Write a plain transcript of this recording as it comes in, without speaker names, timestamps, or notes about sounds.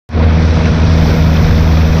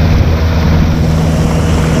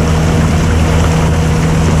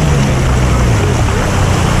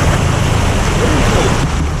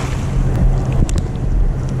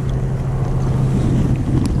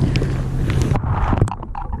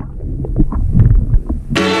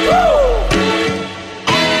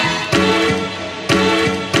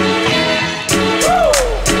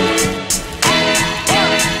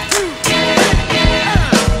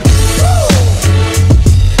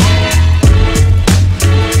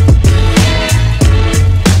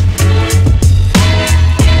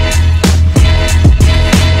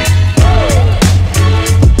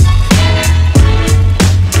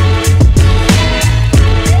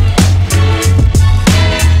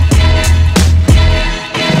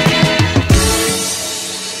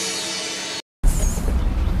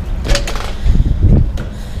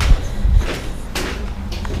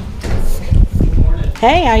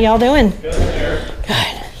Hey, how y'all doing? Good there.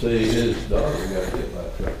 Good. See, his daughter got hit by a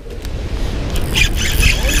truck.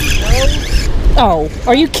 Oh,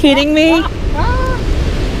 are you kidding me?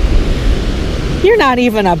 You're not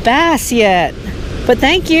even a bass yet. But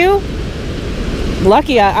thank you.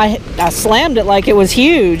 Lucky I slammed it like it was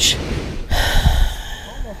huge.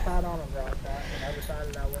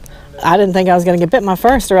 I didn't think I was going to get bit my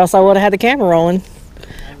first, or else I would have had the camera rolling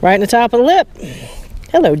right in the top of the lip.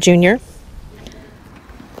 Hello, Junior.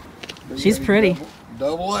 She's pretty.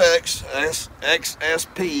 Double X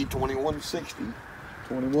XSP 2160.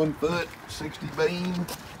 21 foot, 60 beam.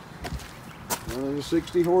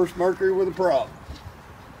 60 horse Mercury with a prop.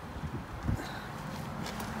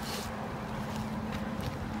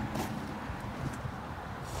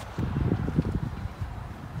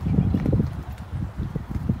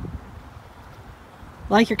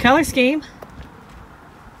 Like your color scheme.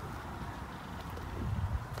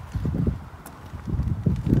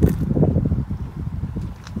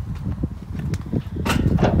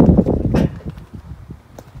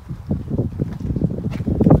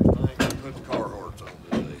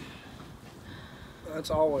 That's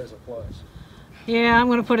always a plus. Yeah, I'm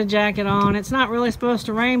going to put a jacket on. It's not really supposed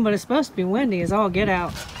to rain, but it's supposed to be windy as all get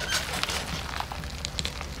out.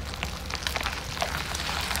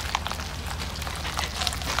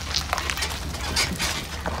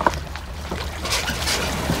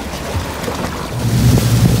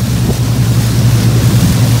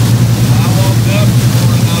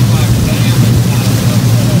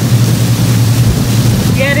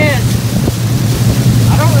 Yeah, it is.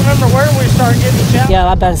 I don't remember where we started getting each other. Yeah,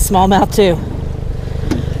 I bet it's smallmouth too.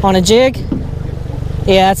 On a jig?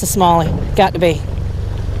 Yeah, that's a smallie. Got to be.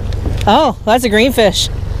 Oh, that's a greenfish.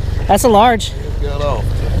 That's a large. Got off.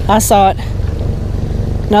 I saw it.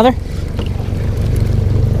 Another?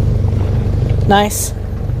 Nice.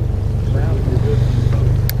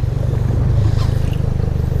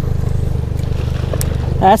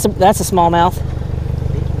 That's a smallmouth.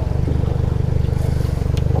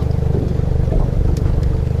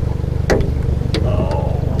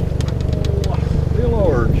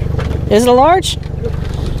 Is it a large?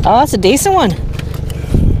 Oh, that's a decent one.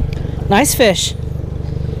 Nice fish.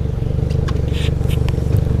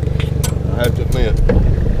 I have to admit,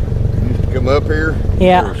 you used to come up here.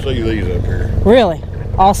 Yeah. You never see these up here. Really?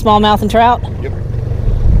 All smallmouth and trout? Yep.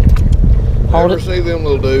 Hold Never it. see them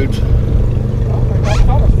little dudes.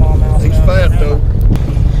 He's fat though.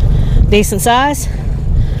 Decent size.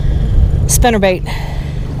 Spinnerbait.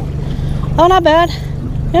 Oh, not bad.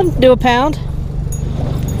 It'll do a pound.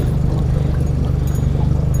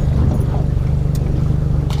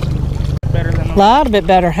 A lot bit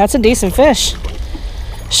better. That's a decent fish.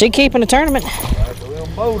 She keeping a tournament.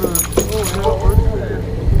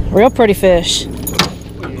 Real pretty fish.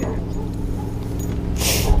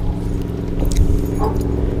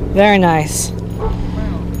 Very nice. Go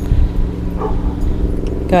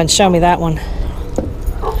ahead and show me that one.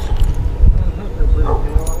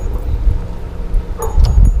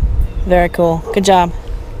 Very cool. Good job.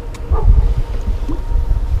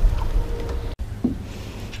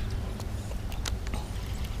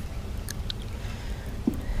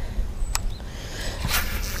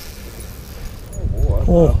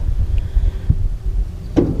 Oh.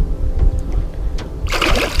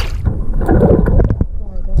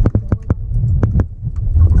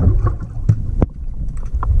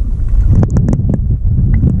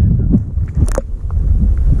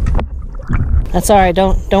 That's all right.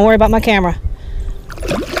 Don't worry about my camera.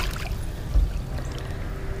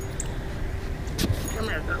 Come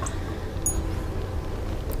here, girl.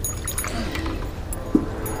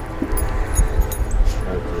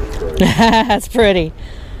 That's pretty.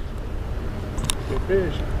 Good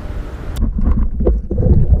fish.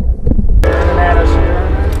 Running at us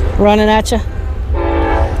here. Running at you?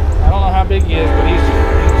 I don't know how big he is, but he's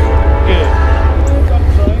good.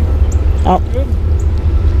 Oh. Good.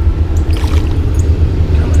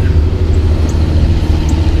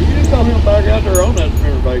 You didn't tell him back out there on that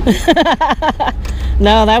spinnerbait.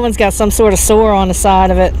 No, that one's got some sort of sore on the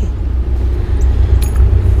side of it.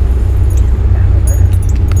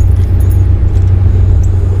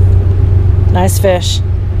 Nice fish.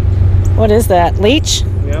 What is that? Leech?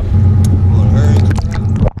 Yep.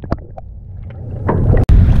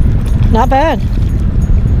 Not bad.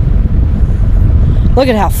 Look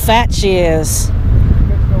at how fat she is.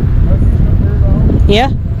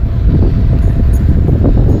 Yeah?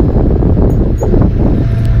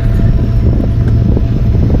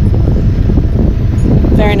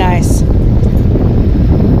 Very nice.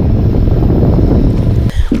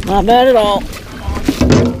 Not bad at all.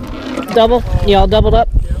 Double? You all doubled up?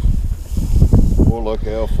 We'll look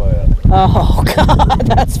how fat. Oh, God,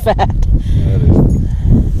 that's fat. That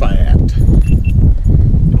is fat.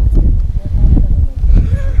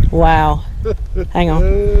 Wow. Hang on.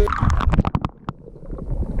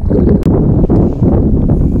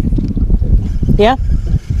 Yeah?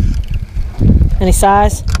 Any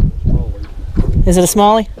size? Is it a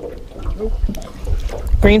smallie? Nope.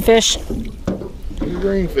 Green fish?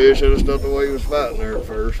 Green fish, I just don't know why he was fighting there at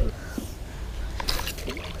first.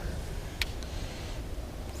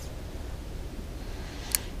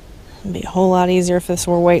 It'd be a whole lot easier if this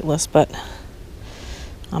were weightless, but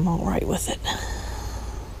I'm all right with it.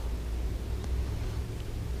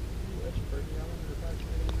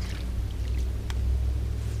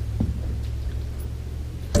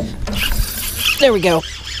 There we go.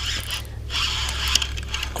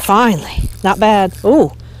 Finally, not bad.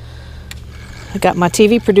 Ooh, I got my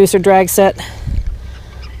TV producer drag set.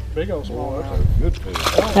 Big old small. That's a good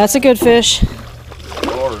fish. That's a good fish.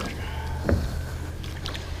 Large.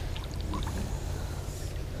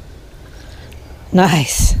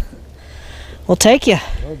 Nice. We'll take you.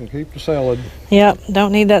 I can keep the salad. Yep,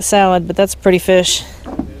 don't need that salad, but that's a pretty fish.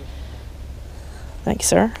 Thank you,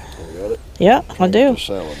 sir. You got it? Yeah, I do. The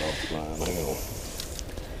salad off the line. Hang on.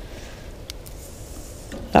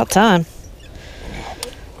 About time.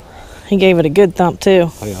 He gave it a good thump too.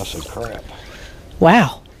 Hey, I said crap.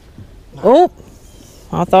 Wow. Oh,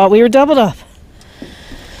 I thought we were doubled up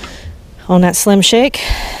on that Slim Shake.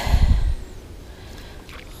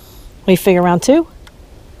 We figure around 2?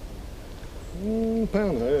 Pound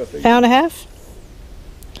and a half. Pound and a half?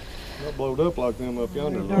 Not blowed up like them up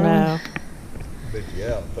yonder. No. Bit you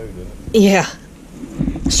out too, didn't it? Yeah,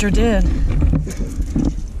 sure did.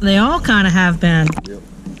 They all kind of have been. Yep.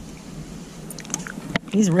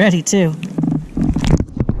 He's ready too.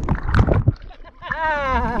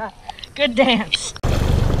 Good dance.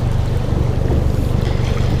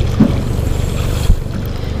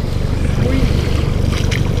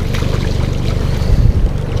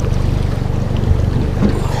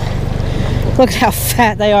 Look at how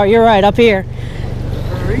fat they are. You're right, up here.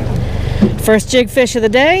 First jig fish of the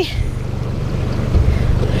day.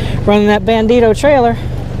 Running that Bandito trailer.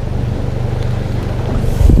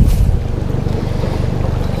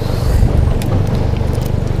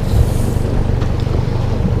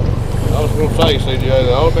 I was gonna say, CJ,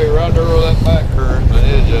 they ought to be right there with that back current, the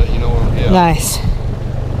edge, you know what I'm getting. Nice.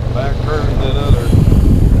 Back current than other.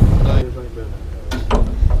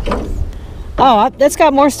 Oh, that's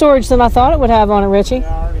got more storage than I thought it would have on it, Richie.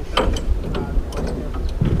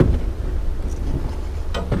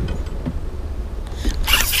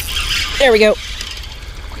 There we go. Oh,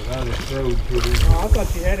 I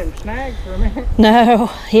thought you had him snagged for a minute.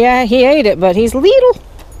 No, yeah, he ate it, but he's little.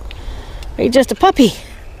 He's just a puppy.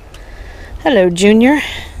 Hello, Junior.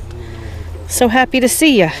 So happy to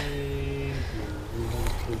see you.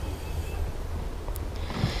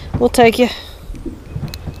 We'll take you.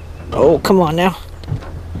 Oh, come on now.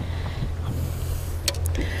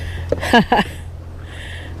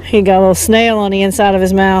 He got a little snail on the inside of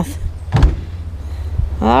his mouth.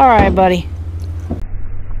 All right, buddy.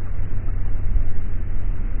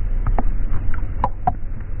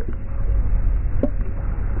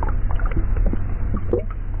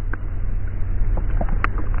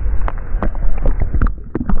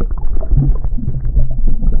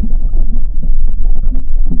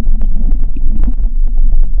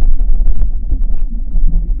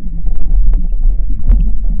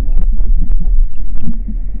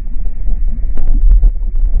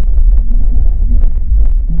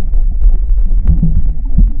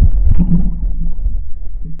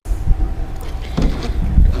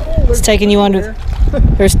 It's taking you under.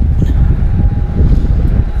 There's.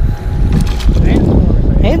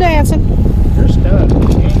 He's dancing. You're stuck. You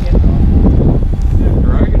can't get on.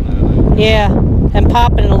 Dragging that. Yeah, and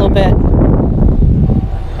popping it a little bit.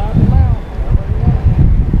 Pop him out.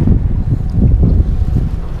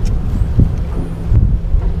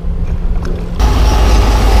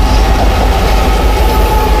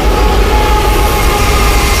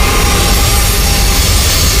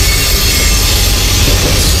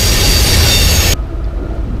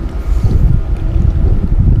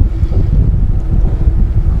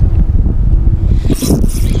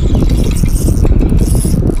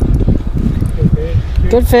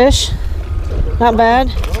 Good fish. Not bad.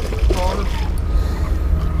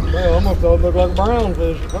 Well, almost thought it looked like a brown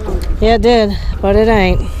fish at first. Yeah, it did, but it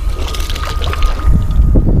ain't.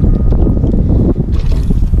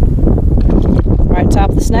 Right top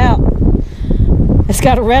of the snout. It's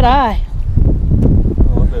got a red eye.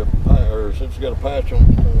 Oh, it'd be a patch, or since it's got a patch on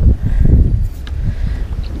it.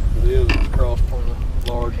 It is a cross between a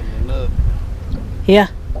large and a nut. Yeah.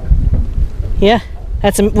 Yeah.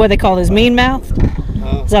 That's what they call those mean mouth.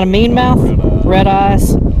 Is that a mean mouth? Red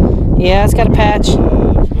eyes. Yeah, it's got a patch.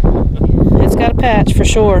 It's got a patch for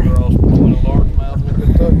sure.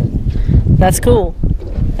 That's cool.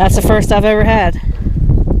 That's the first I've ever had.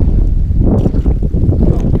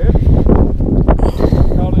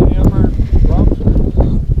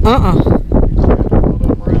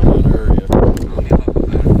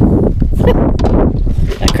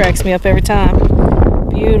 That cracks me up every time.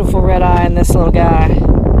 Beautiful red eye in this little guy.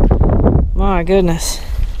 My goodness.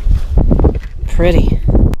 Pretty.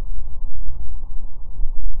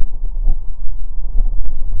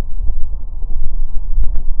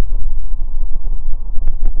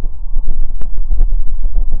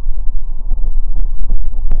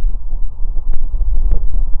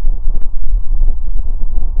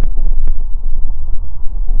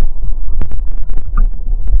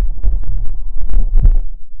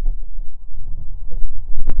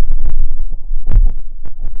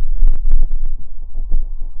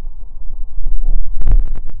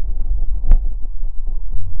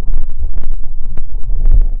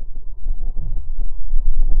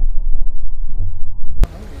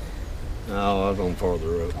 No, I was on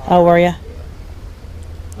farther up. Oh, were you?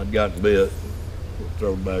 I'd gotten bit.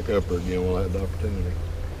 Throw it back up there again when I had the opportunity.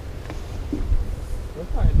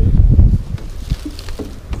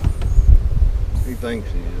 He thinks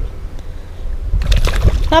he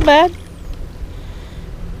is. Not bad.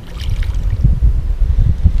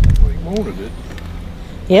 Well, he wanted it.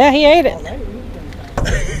 Yeah, he ate it.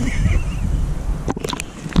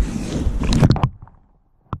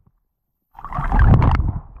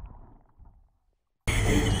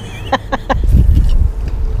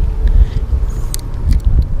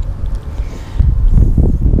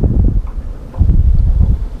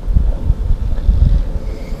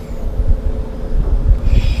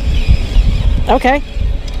 Okay,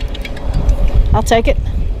 I'll take it.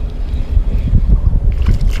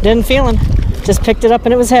 Didn't feel him. Just picked it up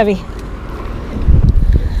and it was heavy.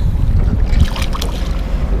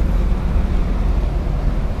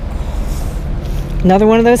 Another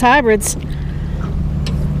one of those hybrids.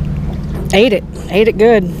 Ate it. Ate it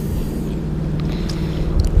good.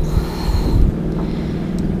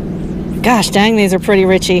 Gosh dang, these are pretty,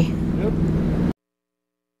 Ritchie.